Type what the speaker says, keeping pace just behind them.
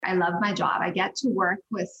I love my job. I get to work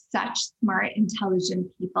with such smart,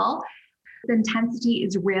 intelligent people. The intensity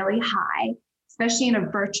is really high, especially in a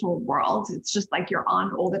virtual world. It's just like you're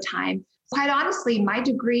on all the time. Quite honestly, my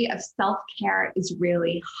degree of self-care is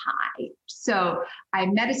really high. So I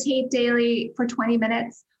meditate daily for 20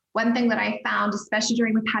 minutes. One thing that I found, especially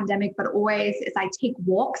during the pandemic, but always, is I take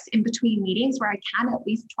walks in between meetings where I can at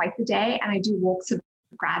least twice a day, and I do walks of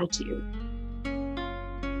gratitude.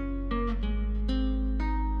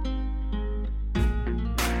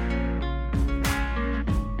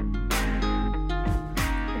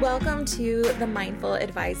 Welcome to The Mindful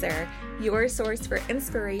Advisor, your source for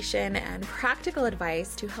inspiration and practical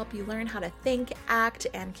advice to help you learn how to think, act,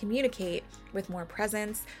 and communicate with more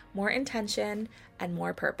presence, more intention, and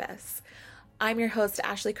more purpose. I'm your host,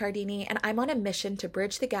 Ashley Cardini, and I'm on a mission to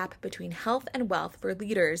bridge the gap between health and wealth for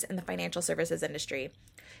leaders in the financial services industry.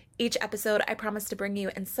 Each episode, I promise to bring you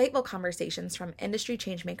insightful conversations from industry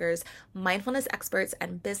changemakers, mindfulness experts,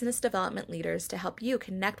 and business development leaders to help you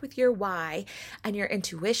connect with your why and your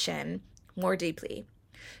intuition more deeply.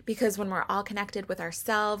 Because when we're all connected with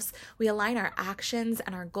ourselves, we align our actions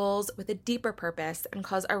and our goals with a deeper purpose and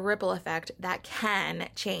cause a ripple effect that can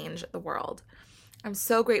change the world. I'm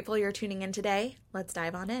so grateful you're tuning in today. Let's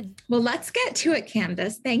dive on in. Well, let's get to it,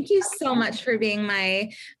 Candice. Thank you so much for being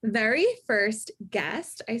my very first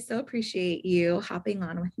guest. I so appreciate you hopping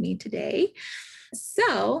on with me today.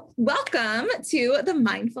 So welcome to the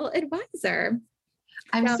Mindful Advisor.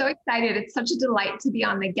 I'm so excited. It's such a delight to be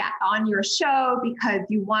on your show because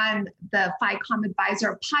you won the FICOM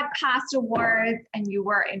Advisor Podcast Awards and you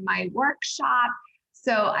were in my workshop.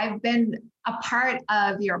 So I've been a part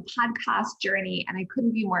of your podcast journey and I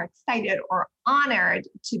couldn't be more excited or honored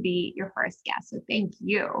to be your first guest. So thank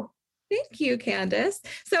you. Thank you, Candice.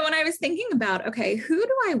 So when I was thinking about, okay, who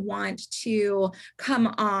do I want to come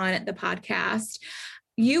on the podcast?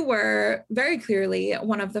 You were very clearly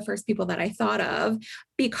one of the first people that I thought of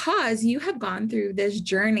because you have gone through this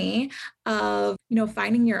journey of,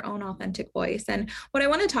 finding your own authentic voice. And what I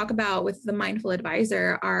want to talk about with the Mindful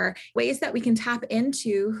Advisor are ways that we can tap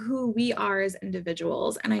into who we are as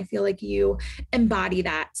individuals. And I feel like you embody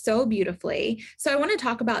that so beautifully. So I want to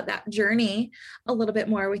talk about that journey a little bit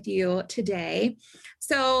more with you today.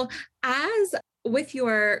 So with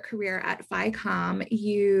your career at FICOM,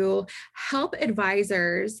 you help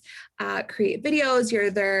advisors create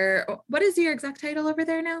videos. What is your exact title over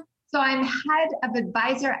there now? So I'm head of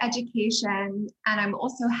advisor education, and I'm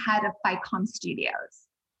also head of FICOM Studios.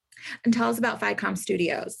 And tell us about FICOM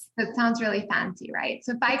Studios. That sounds really fancy, right?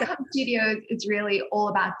 So FICOM Studios is really all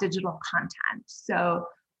about digital content. So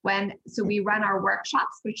we run our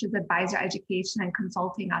workshops, which is advisor education and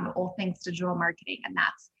consulting on all things digital marketing, and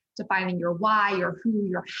that's defining your why, your who,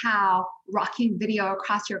 your how, rocking video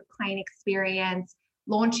across your client experience,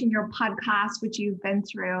 launching your podcast, which you've been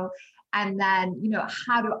through, and then,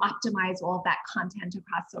 how to optimize all of that content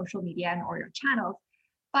across social media and or your channels.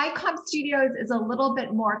 FICOM Studios is a little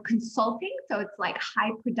bit more consulting. So it's like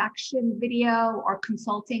high production video or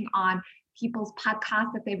consulting on people's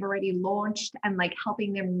podcasts that they've already launched and like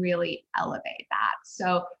helping them really elevate that.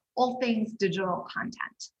 So all things digital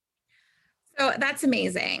content. So that's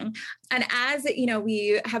amazing. And as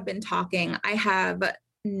we have been talking, I have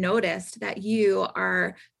noticed that you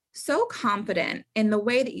are so confident in the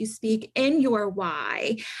way that you speak in your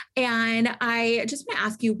why. And I just want to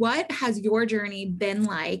ask you, what has your journey been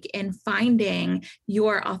like in finding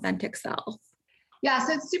your authentic self? Yeah,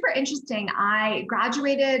 so it's super interesting. I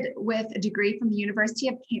graduated with a degree from the University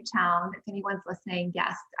of Cape Town. If anyone's listening,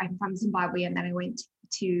 yes, I'm from Zimbabwe, and then I went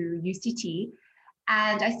to UCT.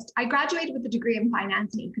 And I graduated with a degree in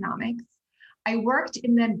finance and economics. I worked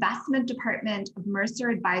in the investment department of Mercer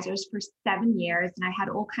Advisors for 7 years, and I had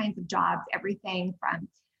all kinds of jobs, everything from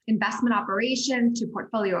investment operations to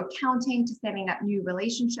portfolio accounting to setting up new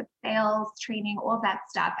relationship sales, training, all of that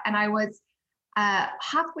stuff. And I was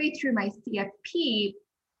halfway through my CFP,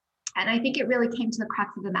 and I think it really came to the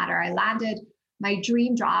crux of the matter. I landed my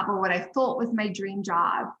dream job, or what I thought was my dream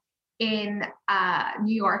job, in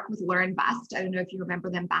New York with LearnVest. I don't know if you remember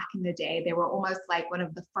them back in the day. They were almost like one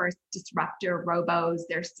of the first disruptor robos.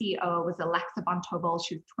 Their CEO was Alexa Bontobel.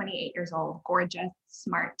 She was 28 years old, gorgeous,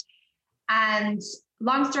 smart. And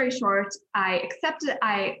long story short, I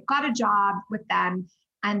got a job with them,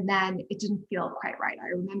 and then it didn't feel quite right. I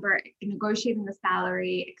remember negotiating the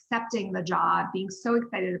salary, accepting the job, being so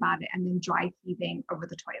excited about it, and then dry heaving over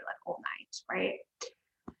the toilet all night, right?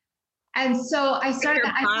 And so I started.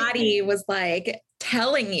 Your body was like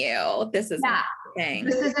telling you this is. Yeah, thing.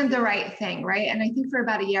 This isn't the right thing, right? And I think for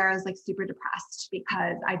about a year, I was like super depressed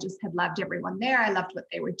because I just had loved everyone there. I loved what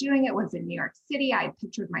they were doing. It was in New York City. I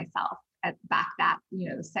pictured myself at back that,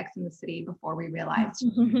 the Sex in the City before we realized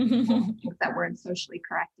that weren't socially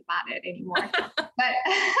correct about it anymore. But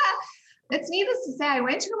it's needless to say, I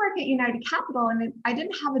went to work at United Capital and I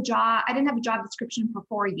didn't have a job. I didn't have a job description for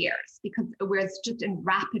 4 years because it was just in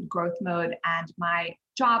rapid growth mode. And my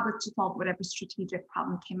job was to solve whatever strategic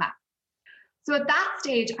problem came up. So at that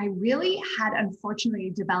stage, I really had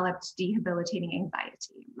unfortunately developed debilitating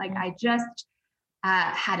anxiety. Like I just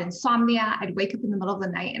had insomnia. I'd wake up in the middle of the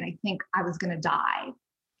night and I think I was going to die.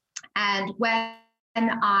 And when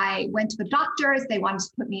I went to the doctors, they wanted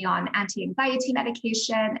to put me on anti-anxiety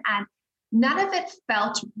medication and none of it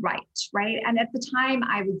felt right? And at the time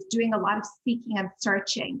I was doing a lot of seeking and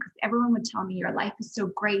searching because everyone would tell me your life is so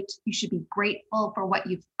great. You should be grateful for what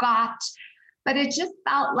you've got. But it just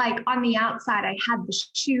felt like on the outside, I had the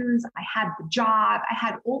shoes, I had the job, I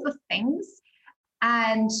had all the things,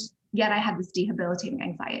 and yet I had this debilitating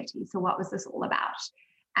anxiety. So what was this all about?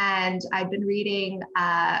 And I'd been reading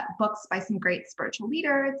books by some great spiritual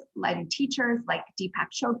leaders, led teachers like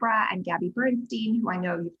Deepak Chopra and Gabby Bernstein, who I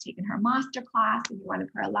know you've taken her masterclass and you're one of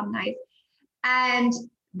her alumni. And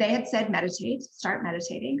they had said, meditate, start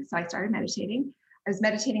meditating. So I started meditating. I was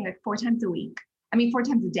meditating like 4 times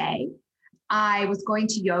a day. I was going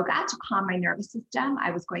to yoga to calm my nervous system.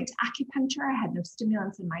 I was going to acupuncture. I had no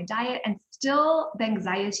stimulants in my diet, and still the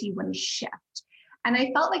anxiety wouldn't shift. And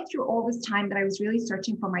I felt like through all this time that I was really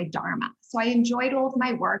searching for my dharma. So I enjoyed all of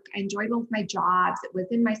my work. I enjoyed all of my jobs. It was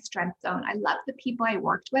in my strength zone. I loved the people I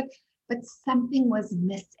worked with, but something was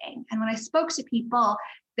missing. And when I spoke to people,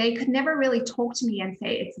 they could never really talk to me and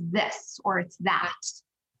say, it's this or it's that.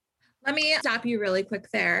 Let me stop you really quick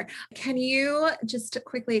there. Can you just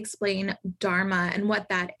quickly explain Dharma and what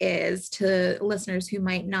that is to listeners who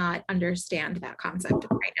might not understand that concept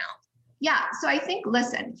right now? Yeah. So I think,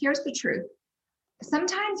 listen, here's the truth.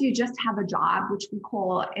 Sometimes you just have a job, which we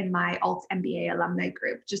call in my Alt MBA alumni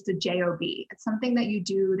group, just a job. It's something that you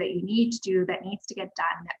do, that you need to do, that needs to get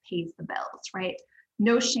done, that pays the bills, right?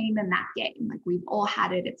 No shame in that game. Like we've all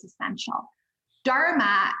had it. It's essential.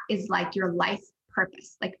 Dharma is like your life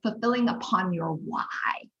purpose, like fulfilling upon your why.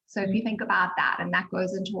 So if you think about that, and that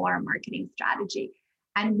goes into our marketing strategy.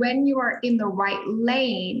 And when you are in the right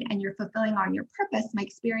lane and you're fulfilling on your purpose, my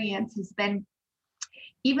experience has been,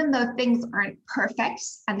 even though things aren't perfect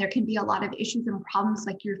and there can be a lot of issues and problems,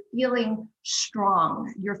 like you're feeling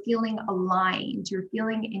strong, you're feeling aligned, you're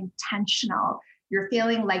feeling intentional, you're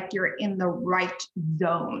feeling like you're in the right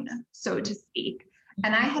zone, so to speak.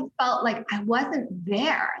 And I had felt like I wasn't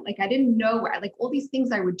there. Like I didn't know where, like all these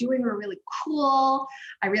things I were doing were really cool.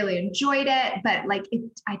 I really enjoyed it, but like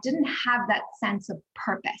I didn't have that sense of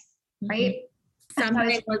purpose, right?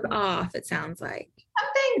 Something was off, it sounds like.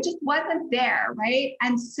 Something just wasn't there, right?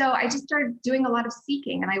 And so I just started doing a lot of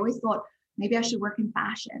seeking, and I always thought maybe I should work in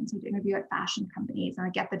fashion. So I'd interview at fashion companies and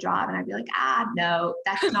I'd get the job and I'd be like, no,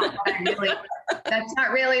 that's not that's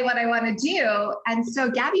not really what I want to do. And so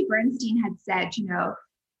Gabby Bernstein had said,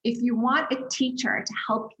 if you want a teacher to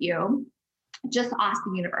help you, just ask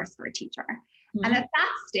the universe for a teacher. Mm-hmm. And at that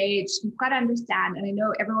stage, you've got to understand, and I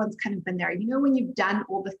know everyone's kind of been there, when you've done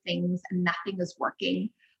all the things and nothing is working.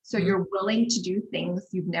 So you're willing to do things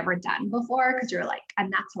you've never done before because you're like,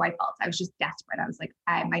 and that's how I felt. I was just desperate. I was like,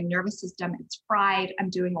 my nervous system, it's fried. I'm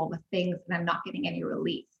doing all the things and I'm not getting any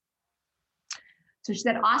relief. So she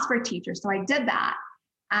said, ask for a teacher. So I did that.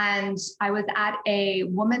 And I was at a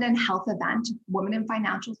woman in health event, woman in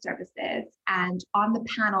financial services. And on the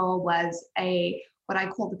panel was what I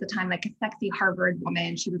called at the time, like a sexy Harvard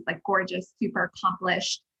woman. She was like gorgeous, super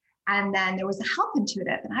accomplished. And then there was a health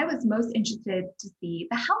intuitive, and I was most interested to see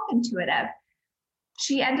the health intuitive.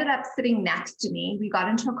 She ended up sitting next to me. We got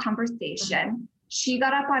into a conversation. She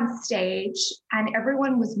got up on stage, and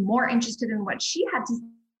everyone was more interested in what she had to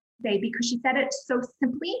say because she said it so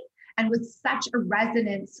simply and with such a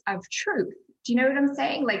resonance of truth. Do you know what I'm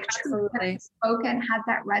saying? Like truth spoken has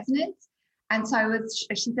that resonance. And so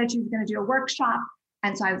she said she was going to do a workshop.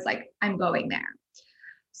 And so I was like, I'm going there.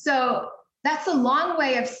 So that's a long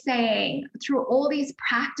way of saying through all these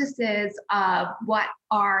practices of what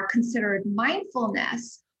are considered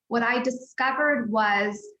mindfulness, what I discovered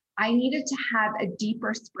was I needed to have a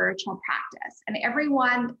deeper spiritual practice. And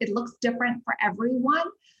it looks different for everyone,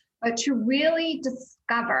 but to really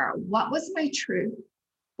discover what was my truth,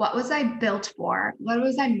 what was I built for, what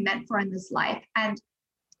was I meant for in this life, and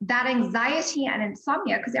that anxiety and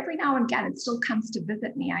insomnia, because every now and again, it still comes to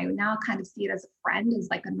visit me. I now kind of see it as a friend, as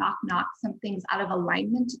like a knock, something's out of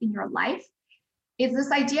alignment in your life. is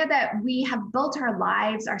this idea that we have built our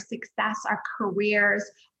lives, our success, our careers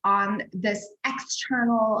on this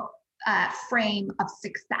external frame of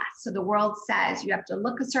success. So the world says you have to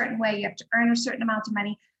look a certain way, you have to earn a certain amount of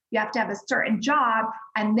money, you have to have a certain job,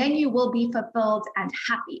 and then you will be fulfilled and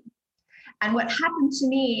happy. And what happened to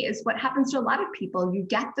me is what happens to a lot of people. You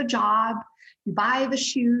get the job, you buy the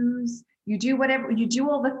shoes, you do whatever, you do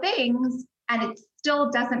all the things, and it still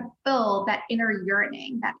doesn't fill that inner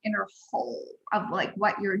yearning, that inner hole of like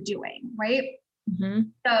what you're doing, right? Mm-hmm.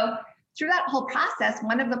 So through that whole process,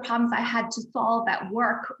 one of the problems I had to solve at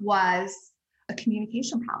work was a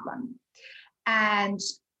communication problem. And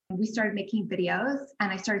we started making videos,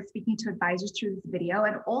 and I started speaking to advisors through this video.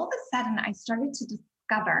 And all of a sudden, I started to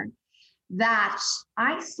discover that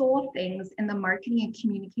I saw things in the marketing and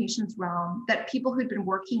communications realm that people who'd been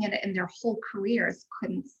working in it in their whole careers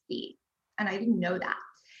couldn't see. And I didn't know that.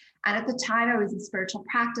 And at the time, I was in spiritual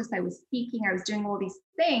practice, I was speaking, I was doing all these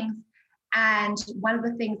things. And one of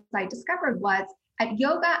the things I discovered was at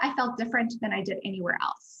yoga, I felt different than I did anywhere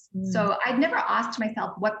else. So I'd never asked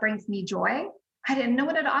myself, what brings me joy? I didn't know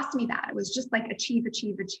what had asked me that. It was just like achieve,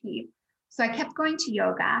 achieve, achieve. So I kept going to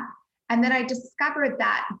yoga. And then I discovered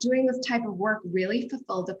that doing this type of work really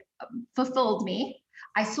fulfilled me.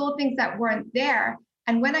 I saw things that weren't there.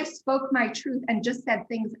 And when I spoke my truth and just said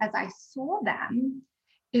things as I saw them,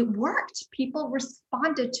 it worked. People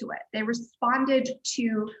responded to it. They responded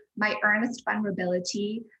to my earnest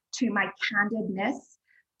vulnerability, to my candidness,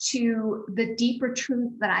 to the deeper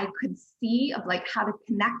truth that I could see of like how to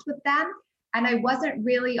connect with them. And I wasn't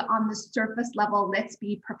really on the surface level, let's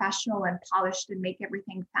be professional and polished and make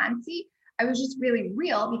everything fancy. I was just really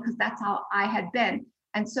real because that's how I had been.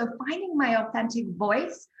 And so finding my authentic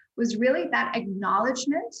voice was really that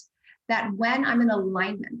acknowledgement that when I'm in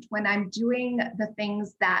alignment, when I'm doing the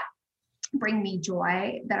things that bring me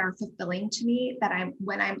joy, that are fulfilling to me,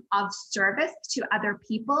 when I'm of service to other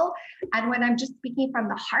people, and when I'm just speaking from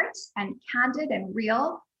the heart and candid and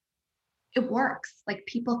real, it works. Like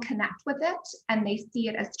people connect with it and they see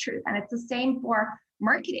it as truth. And it's the same for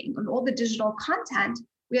marketing and all the digital content.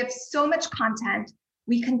 We have so much content.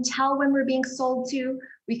 We can tell when we're being sold to.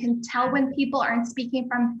 We can tell when people aren't speaking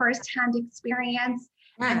from firsthand experience.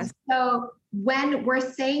 Yes. And so when we're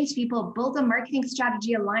saying to people, build a marketing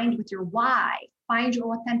strategy aligned with your why, find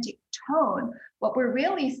your authentic tone, what we're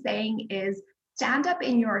really saying is stand up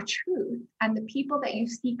in your truth, and the people that you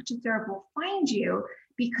seek to serve will find you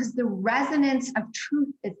because the resonance of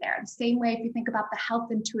truth is there. The same way if you think about the health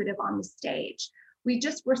intuitive on the stage, we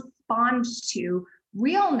just respond to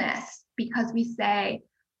realness because we say,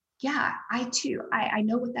 yeah, I too, I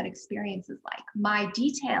know what that experience is like. My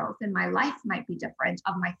details in my life might be different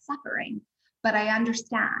of my suffering, but I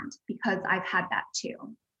understand because I've had that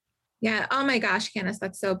too. Yeah. Oh my gosh, Candice,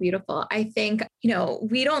 that's so beautiful. I think,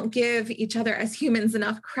 we don't give each other as humans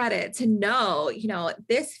enough credit to know,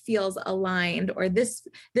 this feels aligned, or this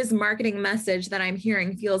marketing message that I'm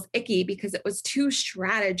hearing feels icky because it was too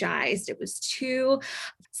strategized. It was too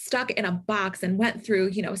stuck in a box and went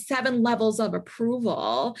through, 7 levels of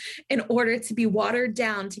approval in order to be watered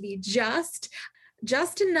down, to be just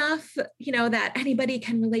enough, that anybody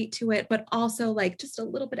can relate to it, but also like just a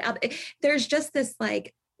little bit out. There's just this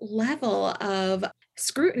like level of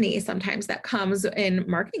scrutiny sometimes that comes in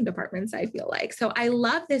marketing departments, I feel like. So I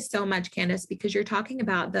love this so much, Candice, because you're talking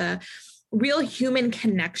about the real human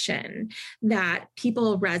connection that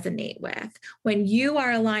people resonate with. When you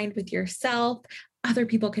are aligned with yourself, other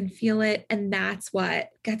people can feel it. And that's what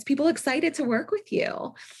gets people excited to work with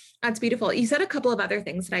you. That's beautiful. You said a couple of other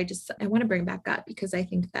things that I want to bring back up because I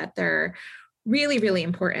think that they're really, really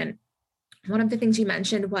important. One of the things you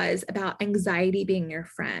mentioned was about anxiety being your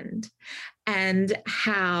friend, and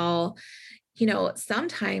how,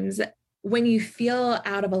 sometimes when you feel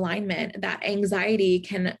out of alignment, that anxiety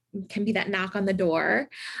can be that knock on the door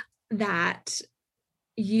that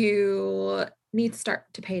you need to start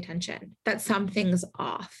to pay attention, that something's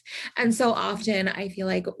off. And so often I feel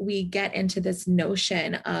like we get into this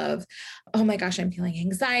notion of, oh my gosh, I'm feeling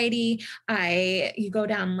anxiety. You go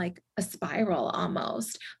down like a spiral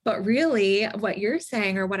almost. But really what you're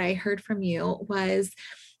saying, or what I heard from you, was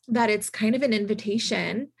that it's kind of an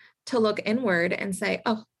invitation to look inward and say,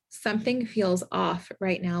 oh, something feels off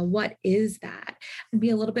right now. What is that? And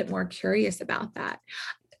be a little bit more curious about that.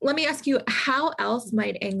 Let me ask you, how else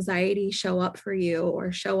might anxiety show up for you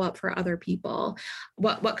or show up for other people?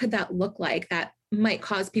 What could that look like that might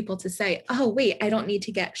cause people to say, oh, wait, I don't need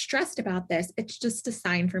to get stressed about this. It's just a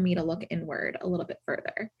sign for me to look inward a little bit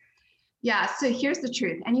further? Yeah. So here's the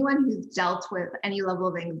truth. Anyone who's dealt with any level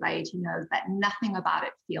of anxiety knows that nothing about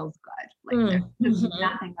it feels good. Like there's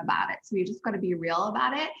nothing about it. So you just got to be real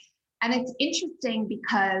about it. And it's interesting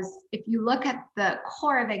because if you look at the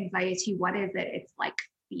core of anxiety, what is it? It's like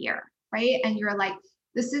fear, right? And you're like,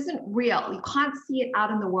 this isn't real. You can't see it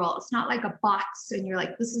out in the world. It's not like a box and you're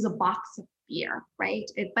like, this is a box of fear, right?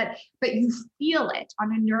 But you feel it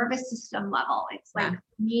on a nervous system level. It's like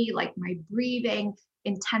me, like my breathing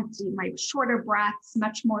intensity, my shorter breaths,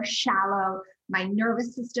 much more shallow. My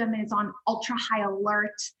nervous system is on ultra high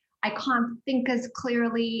alert. I can't think as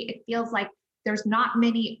clearly. It feels like there's not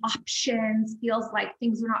many options, feels like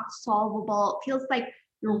things are not solvable. It feels like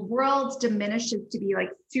your world diminishes to be like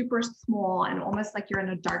super small and almost like you're in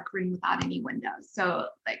a dark room without any windows. So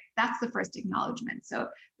like that's the first acknowledgement. So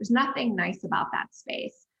there's nothing nice about that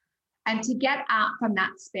space. And to get out from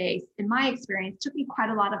that space, in my experience, took me quite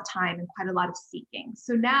a lot of time and quite a lot of seeking.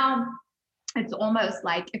 So now it's almost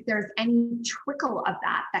like if there's any trickle of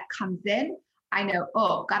that comes in, I know,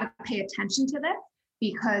 oh, got to pay attention to this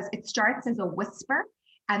because it starts as a whisper.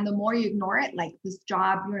 And the more you ignore it, like this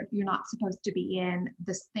job you're not supposed to be in,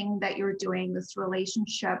 this thing that you're doing, this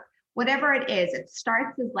relationship, whatever it is, it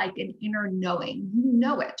starts as like an inner knowing. You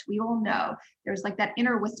know it. We all know. There's like that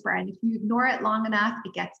inner whisper. And if you ignore it long enough,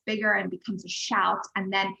 it gets bigger and becomes a shout.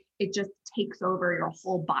 And then it just takes over your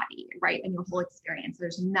whole body, right? And your whole experience.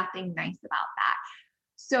 There's nothing nice about that.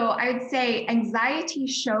 So I would say anxiety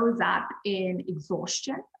shows up in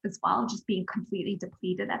exhaustion as well, just being completely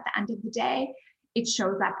depleted at the end of the day. It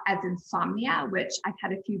shows up as insomnia, which I've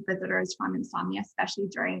had a few visitors from insomnia, especially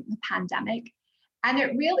during the pandemic. And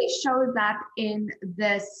it really shows up in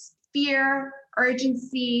this fear,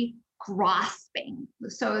 urgency, grasping.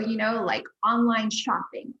 So, like online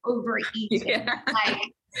shopping, overeating,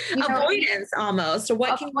 avoidance almost. Or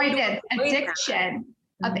what avoidance, addiction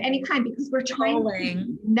of any kind, because we're trying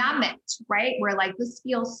to numb it, right? We're like, this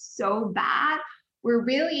feels so bad.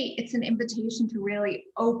 It's an invitation to really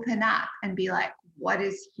open up and be like, what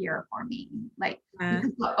is here for me?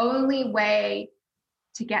 Because the only way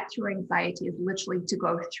to get through anxiety is literally to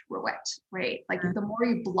go through it, right? Like the more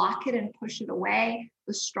you block it and push it away,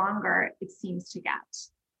 the stronger it seems to get.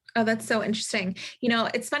 Oh, that's so interesting.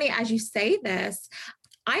 It's funny as you say this,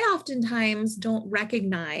 I oftentimes don't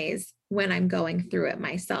recognize when I'm going through it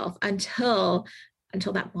myself until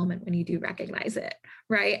that moment when you do recognize it,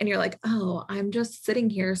 right? And you're like, oh, I'm just sitting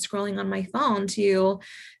here scrolling on my phone to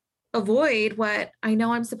avoid what I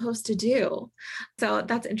know I'm supposed to do. So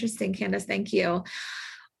that's interesting, Candice. Thank you.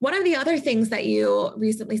 One of the other things that you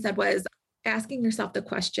recently said was asking yourself the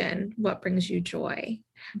question, what brings you joy?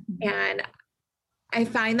 Mm-hmm. And I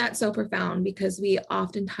find that so profound because we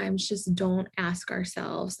oftentimes just don't ask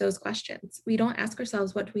ourselves those questions. We don't ask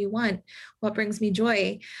ourselves, what do we want? What brings me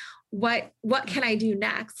joy? What can I do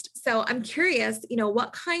next? So I'm curious,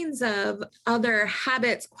 what kinds of other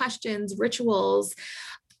habits, questions, rituals,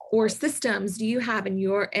 or systems do you have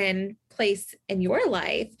in place in your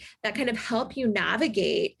life that kind of help you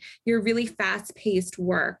navigate your really fast-paced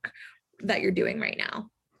work that you're doing right now?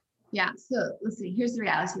 Yeah. So listen, here's the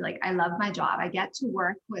reality. Like, I love my job. I get to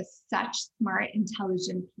work with such smart,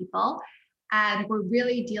 intelligent people. And we're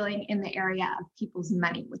really dealing in the area of people's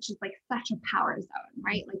money, which is like such a power zone,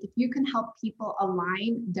 right? Like if you can help people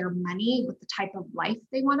align their money with the type of life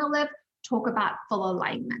they want to live, talk about full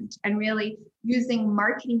alignment and really using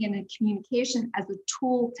marketing and communication as a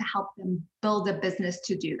tool to help them build a business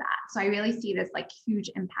to do that. So I really see it as like huge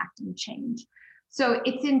impact and change. So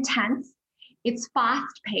it's intense. It's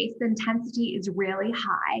fast paced. The intensity is really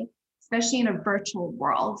high, especially in a virtual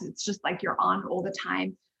world. It's just like you're on all the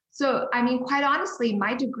time. So, I mean, quite honestly,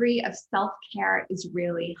 my degree of self-care is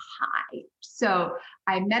really high. So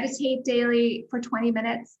I meditate daily for 20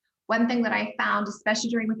 minutes. One thing that I found,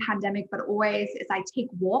 especially during the pandemic, but always, is I take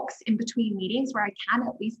walks in between meetings where I can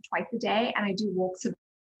at least twice a day, and I do walks of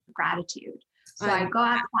gratitude. So I go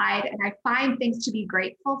outside and I find things to be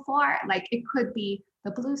grateful for. Like it could be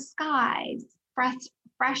the blue skies,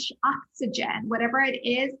 fresh oxygen, whatever it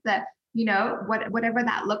is, whatever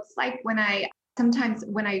that looks like. Sometimes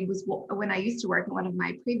when I used to work in one of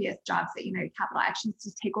my previous jobs at United Capital, I actually used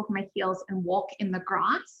to take off my heels and walk in the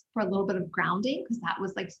grass for a little bit of grounding, because that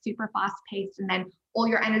was like super fast paced, and then all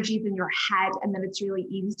your energy is in your head, and then it's really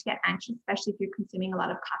easy to get anxious, especially if you're consuming a lot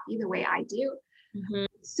of coffee the way I do. Mm-hmm.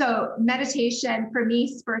 So meditation for me,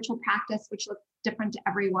 spiritual practice, which looks different to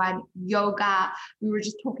everyone, yoga. We were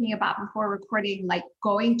just talking about before recording, like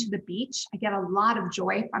going to the beach. I get a lot of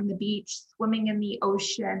joy from the beach, swimming in the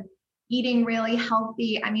ocean, eating really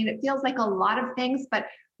healthy. I mean, it feels like a lot of things, but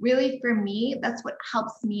really for me, that's what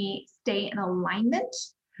helps me stay in alignment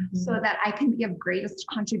so that I can be of greatest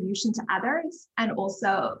contribution to others, and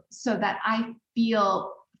also so that I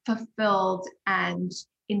feel fulfilled and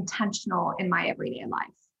intentional in my everyday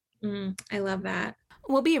life. I love that.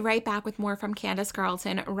 We'll be right back with more from Candice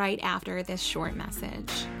Carlton right after this short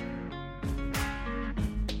message.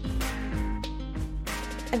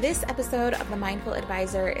 This episode of The Mindful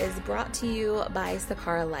Advisor is brought to you by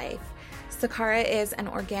Sakara Life. Sakara is an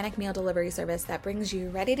organic meal delivery service that brings you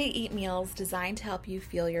ready-to-eat meals designed to help you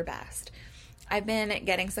feel your best. I've been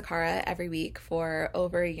getting Sakara every week for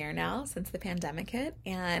over a year now since the pandemic hit,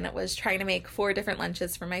 and was trying to make 4 different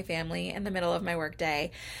lunches for my family in the middle of my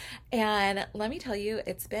workday. And let me tell you,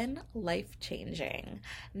 it's been life-changing,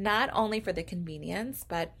 not only for the convenience,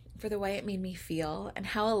 but for the way it made me feel and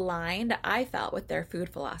how aligned I felt with their food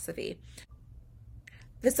philosophy.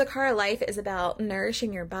 The Sakara Life is about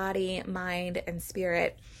nourishing your body, mind, and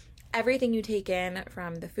spirit. Everything you take in,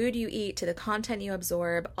 from the food you eat to the content you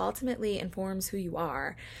absorb, ultimately informs who you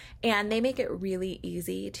are, and they make it really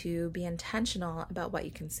easy to be intentional about what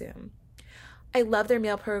you consume. I love their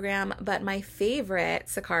meal program, but my favorite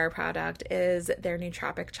Sakara product is their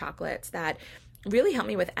nootropic chocolates that really help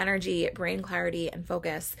me with energy, brain clarity, and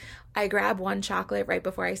focus. I grab one chocolate right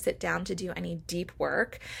before I sit down to do any deep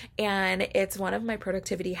work, and it's one of my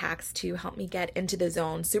productivity hacks to help me get into the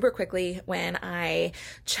zone super quickly when I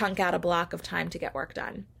chunk out a block of time to get work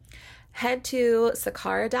done. Head to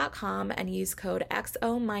sakara.com and use code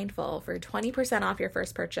XOMindful for 20% off your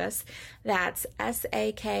first purchase. That's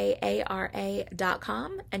SAKARA.com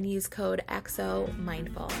and use code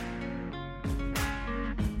XOMindful.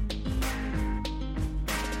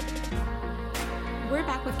 We're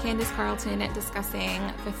back with Candice Carlton discussing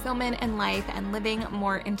fulfillment in life and living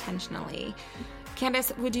more intentionally.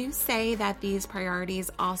 Candice, would you say that these priorities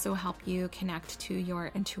also help you connect to your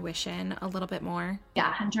intuition a little bit more?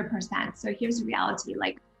 Yeah, 100%. So here's the reality.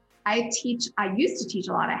 Like I used to teach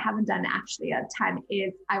a lot. I haven't done actually a ton.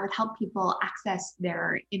 Is I would help people access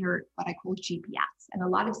their inner, what I call GPS. And a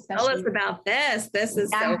lot of, especially Tell us about this. This is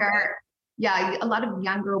younger, so cool. Yeah, a lot of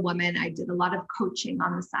younger women. I did a lot of coaching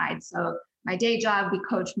on the side. So my day job, we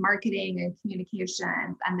coach marketing and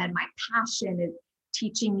communications. And then my passion is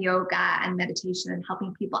teaching yoga and meditation and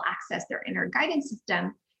helping people access their inner guidance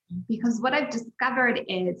system. Because what I've discovered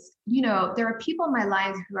is, there are people in my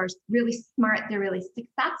life who are really smart, they're really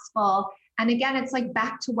successful. And again, it's like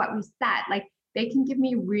back to what we said, like they can give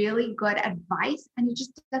me really good advice and it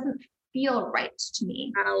just doesn't feel right to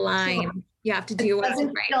me. Not aligned. So you have to do what's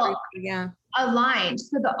right for you. Yeah. Aligned.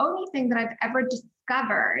 So the only thing that I've ever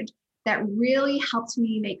discovered that really helped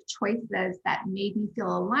me make choices that made me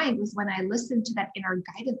feel aligned was when I listened to that inner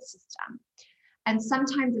guidance system. And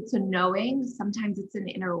sometimes it's a knowing, sometimes it's an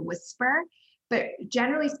inner whisper. But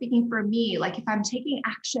generally speaking, for me, like if I'm taking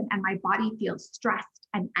action and my body feels stressed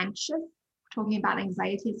and anxious, talking about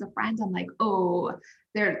anxiety as a friend, I'm like, oh,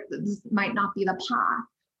 this might not be the path.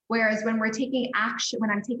 Whereas when I'm taking action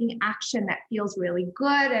that feels really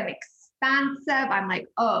good and expansive, I'm like,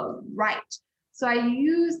 oh, right. So I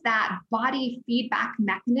use that body feedback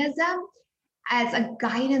mechanism as a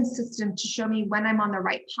guidance system to show me when I'm on the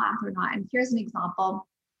right path or not. And here's an example.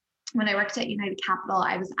 When I worked at United Capital,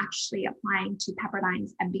 I was actually applying to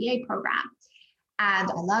Pepperdine's MBA program. And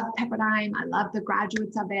I love Pepperdine. I love the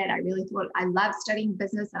graduates of it. I really thought I love studying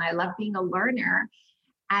business and I love being a learner.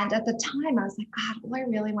 And at the time I was like, God, all I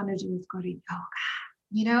really want to do is go to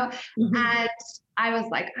yoga, And I was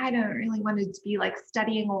like, I don't really want to be like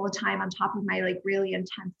studying all the time on top of my like really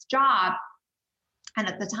intense job. And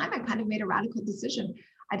at the time I kind of made a radical decision.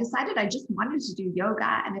 I decided I just wanted to do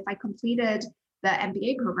yoga. And if I completed the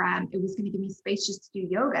MBA program, it was going to give me space just to do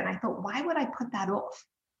yoga. And I thought, why would I put that off?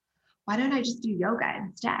 Why don't I just do yoga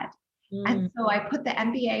instead? And so I put the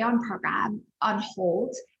MBA program on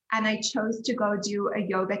hold and I chose to go do a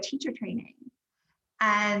yoga teacher training.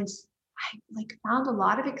 And I found a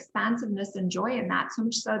lot of expansiveness and joy in that, so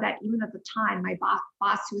much so that even at the time, my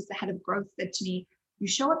boss, who was the head of growth, said to me, you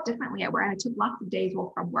show up differently at work. And I took lots of days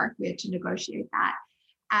off from work. We had to negotiate that.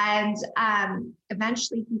 And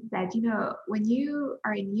eventually he said, when you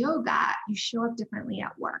are in yoga, you show up differently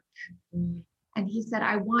at work. And he said,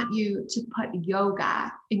 I want you to put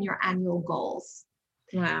yoga in your annual goals.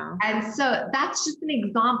 Wow. And so that's just an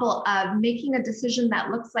example of making a decision that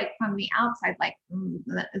looks like from the outside, like,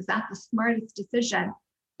 is that the smartest decision?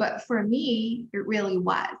 But for me, it really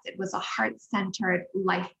was. It was a heart-centered,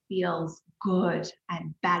 life feels good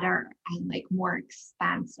and better and like more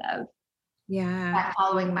expansive. Yeah. By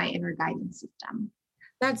following my inner guidance system.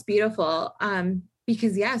 That's beautiful.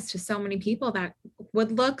 Because yes, to so many people that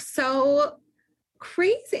would look so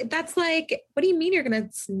crazy. That's like, what do you mean you're going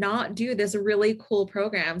to not do this really cool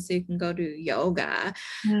program so you can go do yoga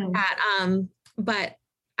but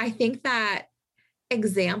I think that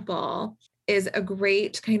example is a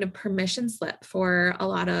great kind of permission slip for a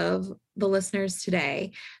lot of the listeners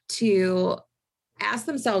today to ask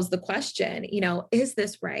themselves the question, is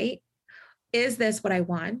this right? Is this what I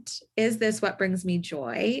want? Is this what brings me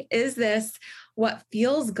joy? Is this what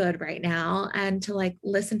feels good right now? And to like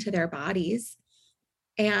listen to their bodies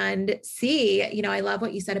and see, I love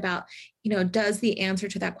what you said about, does the answer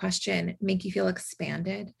to that question make you feel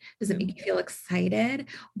expanded? Does it make you feel excited?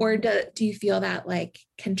 Or do you feel that like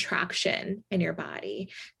contraction in your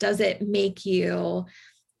body? Does it make your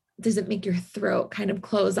throat kind of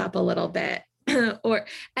close up a little bit? We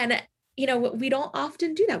don't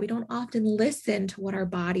often do that. We don't often listen to what our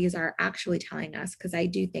bodies are actually telling us, because I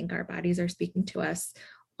do think our bodies are speaking to us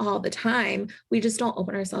all the time. We just don't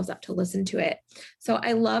open ourselves up to listen to it. So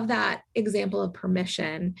I love that example of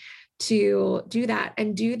permission to do that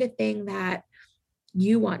and do the thing that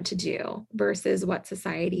you want to do versus what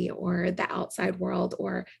society or the outside world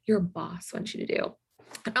or your boss wants you to do.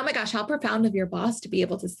 Oh my gosh, how profound of your boss to be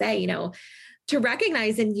able to say, to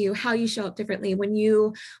recognize in you how you show up differently when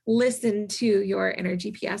you listen to your inner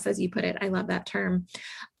GPS, as you put it. I love that term,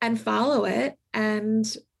 and follow it,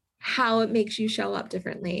 and how it makes you show up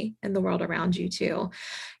differently in the world around you too.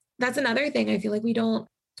 That's another thing. I feel like we don't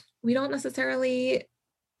necessarily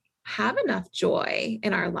have enough joy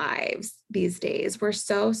in our lives these days. We're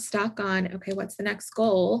so stuck on, okay, what's the next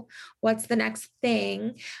goal? What's the next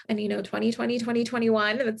thing? And 2020,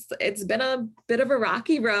 2021, it's been a bit of a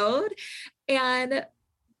rocky road. And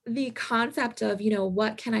the concept of,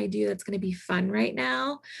 what can I do that's going to be fun right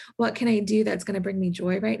now? What can I do that's going to bring me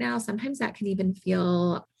joy right now? Sometimes that can even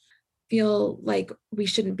feel like we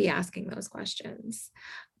shouldn't be asking those questions.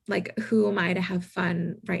 Like, who am I to have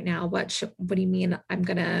fun right now? What do you mean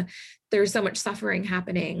there's so much suffering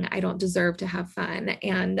happening. I don't deserve to have fun.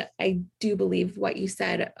 And I do believe what you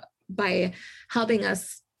said, by helping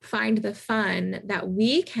us find the fun that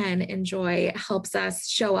we can enjoy helps us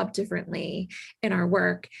show up differently in our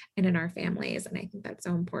work and in our families. And I think that's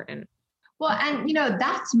so important. Well, and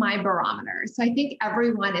that's my barometer. So I think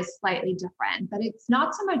everyone is slightly different, but it's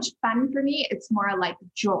not so much fun for me. It's more like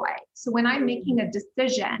joy. So when I'm making a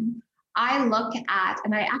decision, I look at,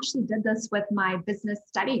 and I actually did this with my business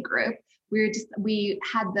study group. We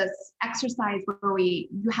had this exercise where you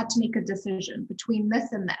had to make a decision between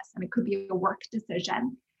this and this, and it could be a work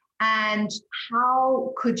decision. And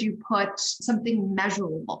how could you put something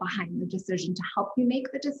measurable behind the decision to help you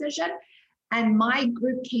make the decision? And my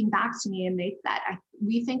group came back to me and they said,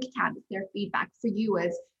 we think, Candice, their feedback for you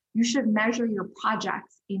is you should measure your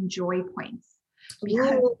projects in joy points.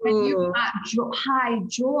 Because when you've got high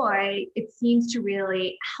joy, it seems to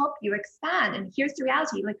really help you expand. And here's the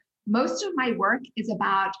reality, like most of my work is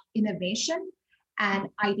about innovation and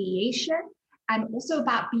ideation, and also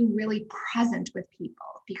about being really present with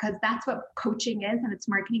people, because that's what coaching is, and it's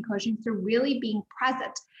marketing coaching. So really being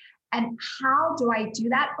present. And how do I do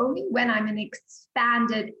that? Only when I'm in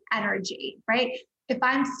expanded energy, right? If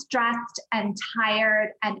I'm stressed and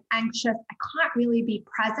tired and anxious, I can't really be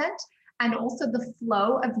present. And also the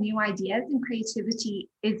flow of new ideas and creativity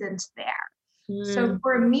isn't there. So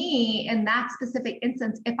for me, in that specific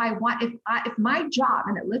instance, if my job,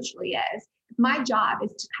 and it literally is, my job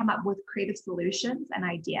is to come up with creative solutions and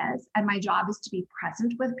ideas, and my job is to be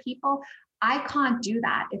present with people, I can't do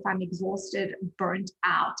that if I'm exhausted, burnt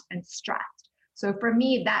out, and stressed. So for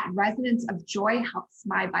me, that resonance of joy helps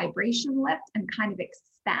my vibration lift and kind of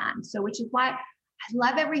expand. So which is why I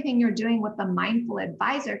love everything you're doing with the mindful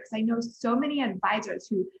advisor, because I know so many advisors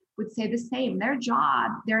who would say the same. Their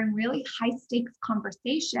job, they're in really high stakes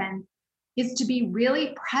conversation, is to be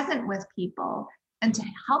really present with people and to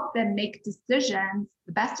help them make decisions,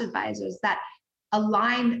 the best advisors, that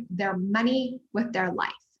align their money with their life,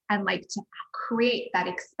 and like to create that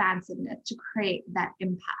expansiveness, to create that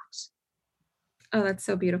impact. Oh, that's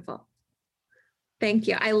so beautiful. Thank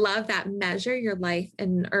you. I love that. Measure your life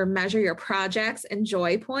or measure your projects and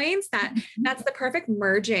joy points. That's the perfect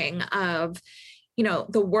merging of,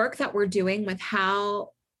 the work that we're doing with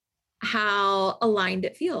how aligned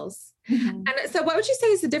it feels. Mm-hmm. And so what would you say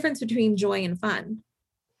is the difference between joy and fun?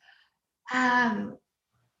 I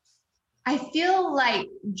feel like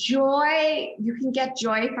joy, you can get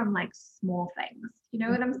joy from like small things. You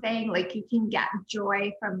know what I'm saying? Like you can get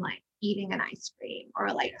joy from like eating an ice cream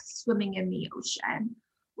or like swimming in the ocean.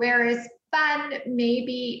 Whereas fun,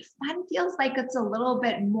 maybe fun feels like it's a little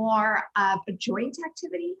bit more of a joint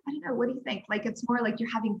activity. I don't know. What do you think? Like it's more like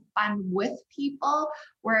you're having fun with people,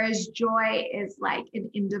 whereas joy is like an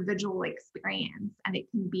individual experience and it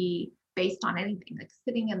can be based on anything. Like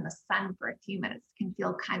sitting in the sun for a few minutes can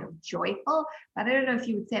feel kind of joyful, but I don't know if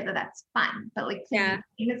you would say that that's fun, but like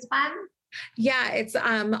it's fun. Yeah, it's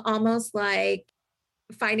almost like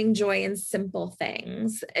finding joy in simple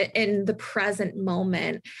things in the present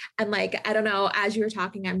moment. And like, I don't know, as you were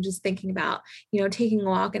talking, I'm just thinking about, taking a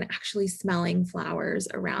walk and actually smelling flowers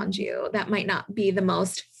around you. That might not be the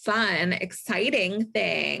most fun, exciting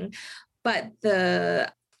thing, but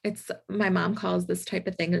my mom calls this type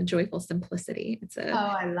of thing a joyful simplicity.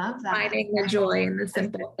 I love that. Finding the joy in the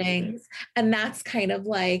simple things. And that's kind of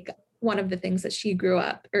like one of the things that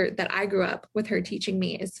that I grew up with her teaching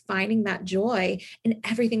me, is finding that joy in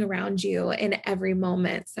everything around you in every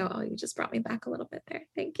moment. So you just brought me back a little bit there.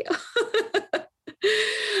 Thank you.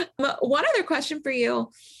 One other question for you.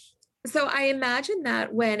 So I imagine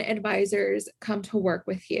that when advisors come to work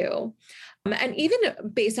with you, and even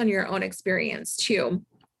based on your own experience too,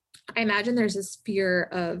 I imagine there's this fear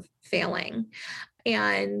of failing.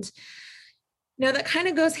 And that kind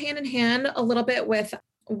of goes hand in hand a little bit with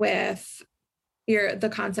the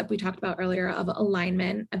concept we talked about earlier of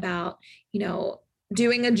alignment, about,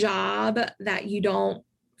 doing a job that you don't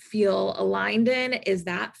feel aligned in. Is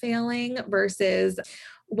that failing? Versus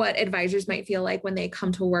what advisors might feel like when they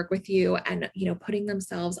come to work with you and, putting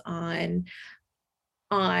themselves on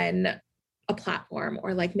a platform,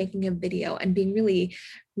 or like making a video and being really,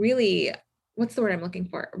 really, what's the word I'm looking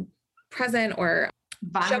for? Present or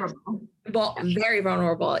vulnerable. Very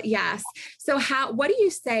vulnerable. Yes. So what do you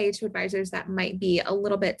say to advisors that might be a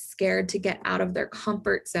little bit scared to get out of their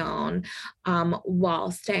comfort zone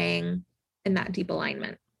while staying in that deep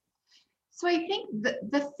alignment? So I think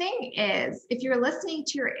the thing is, if you're listening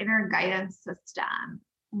to your inner guidance system,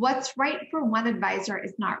 what's right for one advisor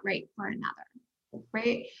is not right for another,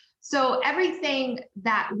 right? So everything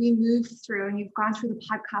that we move through, and you've gone through the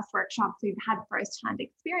podcast workshops, we've had firsthand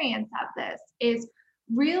experience of this, is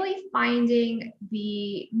really finding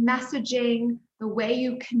the messaging, the way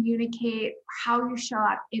you communicate, how you show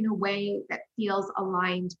up in a way that feels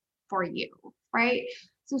aligned for you, right?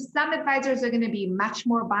 So some advisors are going to be much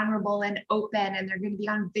more vulnerable and open, and they're going to be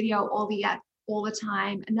on video all the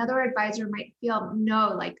time. Another advisor might feel,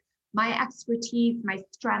 no, like my expertise, my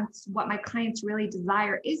strengths, what my clients really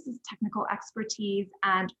desire is this technical expertise,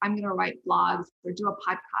 and I'm going to write blogs or do a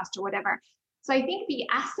podcast or whatever. So I think the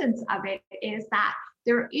essence of it is that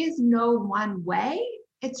there is no one way.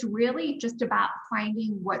 It's really just about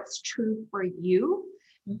finding what's true for you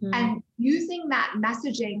and using that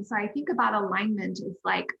messaging. So I think about alignment is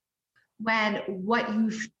like when what you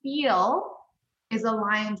feel is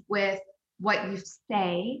aligned with what you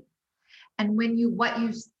say, and when what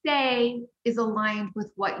you say is aligned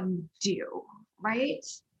with what you do, right?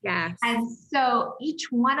 Yes. And so each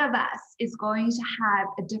one of us is going to have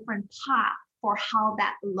a different path for how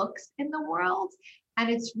that looks in the world. And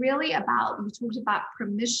it's really about, you talked about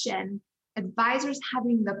permission, advisors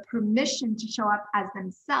having the permission to show up as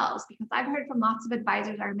themselves. Because I've heard from lots of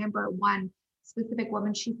advisors. I remember one specific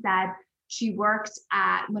woman, she said she worked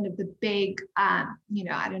at one of the big, I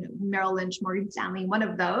don't know, Merrill Lynch, Morgan Stanley, one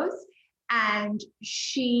of those. And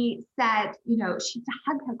she said, she used to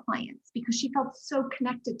hug her clients because she felt so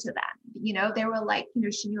connected to them. They were like,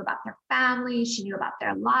 she knew about their family, she knew about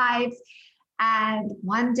their lives. And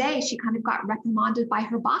one day she kind of got reprimanded by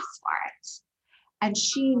her boss for it. And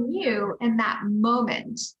she knew in that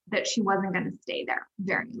moment that she wasn't going to stay there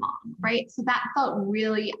very long, right? So that felt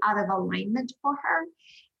really out of alignment for her.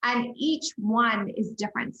 And each one is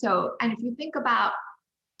different. So, and if you think about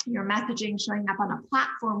your messaging showing up on a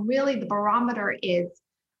platform, really the barometer is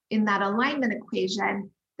in that alignment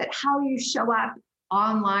equation, that how you show up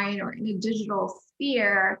online or in a digital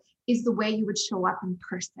sphere is the way you would show up in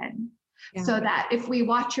person. Yeah. So that if we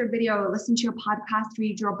watch your video, listen to your podcast,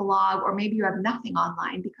 read your blog, or maybe you have nothing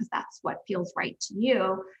online because that's what feels right to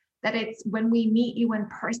you, that it's when we meet you in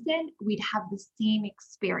person, we'd have the same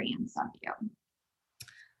experience of you.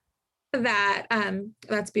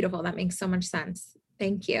 That's beautiful. That makes so much sense.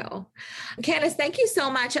 Thank you. Candice, thank you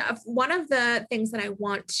so much. One of the things that I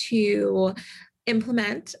want to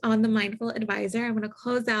implement on the Mindful Advisor, I want to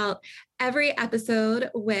close out every episode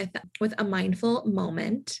with a mindful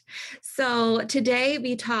moment. So today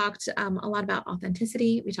we talked a lot about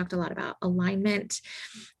authenticity. We talked a lot about alignment.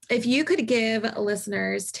 If you could give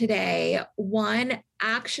listeners today one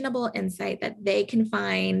actionable insight that they can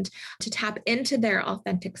find to tap into their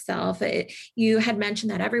authentic self. You had mentioned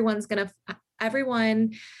that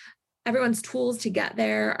everyone everyone's tools to get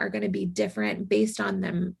there are going to be different based on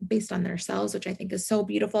themselves, which I think is so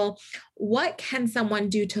beautiful. What can someone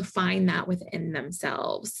do to find that within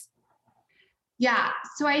themselves? Yeah.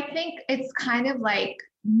 So I think it's kind of like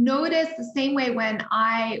notice the same way when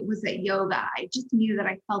I was at yoga, I just knew that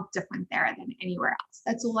I felt different there than anywhere else.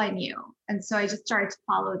 That's all I knew. And so I just started to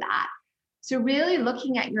follow that. So really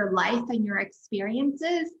looking at your life and your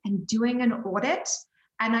experiences and doing an audit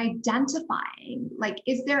and identifying, like,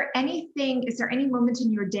 is there any moment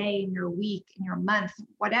in your day, in your week, in your month,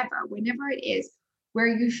 whatever, whenever it is, where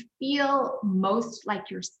you feel most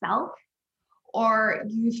like yourself, or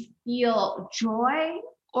you feel joy,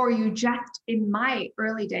 or you just, in my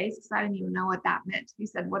early days, because I didn't even know what that meant. You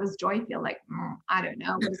said, what does joy feel like? I don't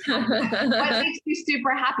know. What makes you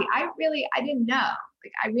super happy? I didn't know.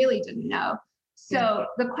 Like, I really didn't know. So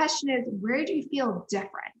the question is, where do you feel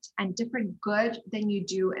different and different good than you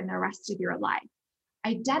do in the rest of your life?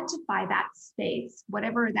 Identify that space,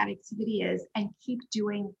 whatever that activity is, and keep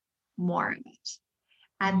doing more of it.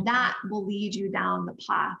 And that will lead you down the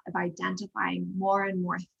path of identifying more and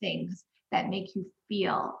more things that make you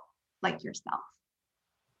feel like yourself.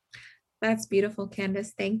 That's beautiful,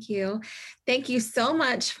 Candice. Thank you. Thank you so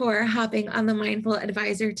much for hopping on the Mindful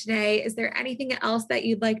Advisor today. Is there anything else that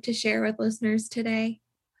you'd like to share with listeners today?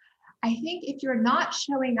 I think if you're not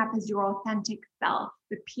showing up as your authentic self,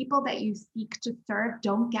 the people that you seek to serve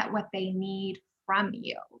don't get what they need from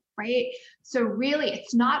you, right? So really,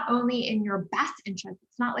 it's not only in your best interest.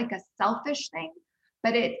 It's not like a selfish thing,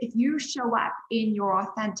 but if you show up in your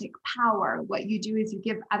authentic power, what you do is you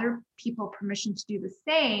give other people permission to do the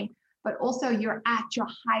same, but also you're at your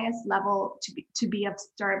highest level to be of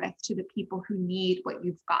service to the people who need what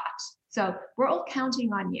you've got. So we're all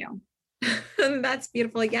counting on you. That's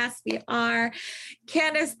beautiful. Yes, we are.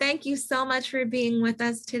 Candice, thank you so much for being with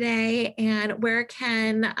us today. And where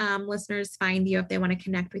can listeners find you if they want to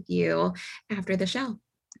connect with you after the show?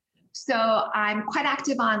 So I'm quite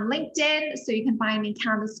active on LinkedIn. So you can find me,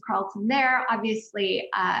 Candice Carlton, there. Obviously,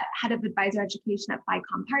 head of advisor education at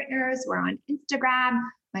FICOM Partners. We're on Instagram.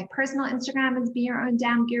 My personal Instagram is Be Your Own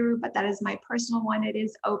Damn Guru, but that is my personal one. It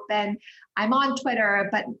is open. I'm on Twitter,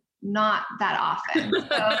 but not that often.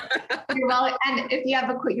 So you're well, and if you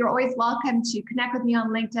have you're always welcome to connect with me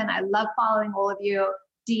on LinkedIn. I love following all of you.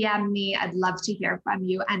 DM me. I'd love to hear from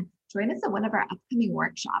you, and join us at one of our upcoming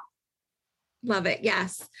workshops. Love it.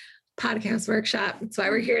 Yes. Podcast workshop. That's why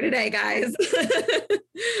we're here today, guys.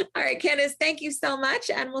 All right, Candice, thank you so much,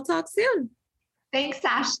 and we'll talk soon. Thanks,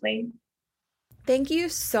 Ashley. Thank you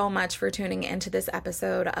so much for tuning into this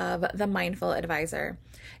episode of The Mindful Advisor.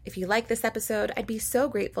 If you like this episode, I'd be so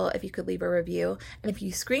grateful if you could leave a review. And if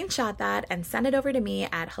you screenshot that and send it over to me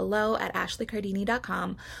at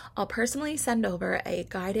hello@ashleycardini.com, I'll personally send over a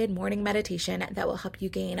guided morning meditation that will help you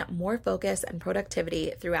gain more focus and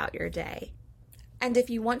productivity throughout your day. And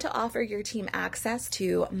if you want to offer your team access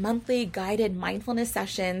to monthly guided mindfulness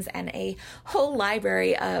sessions and a whole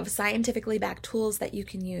library of scientifically backed tools that you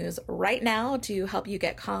can use right now to help you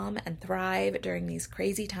get calm and thrive during these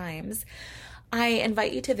crazy times, I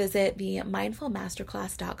invite you to visit the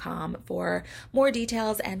mindfulmasterclass.com for more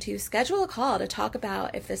details and to schedule a call to talk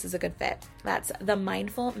about if this is a good fit. That's the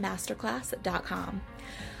mindfulmasterclass.com.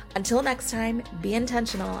 Until next time, be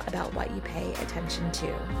intentional about what you pay attention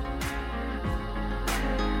to.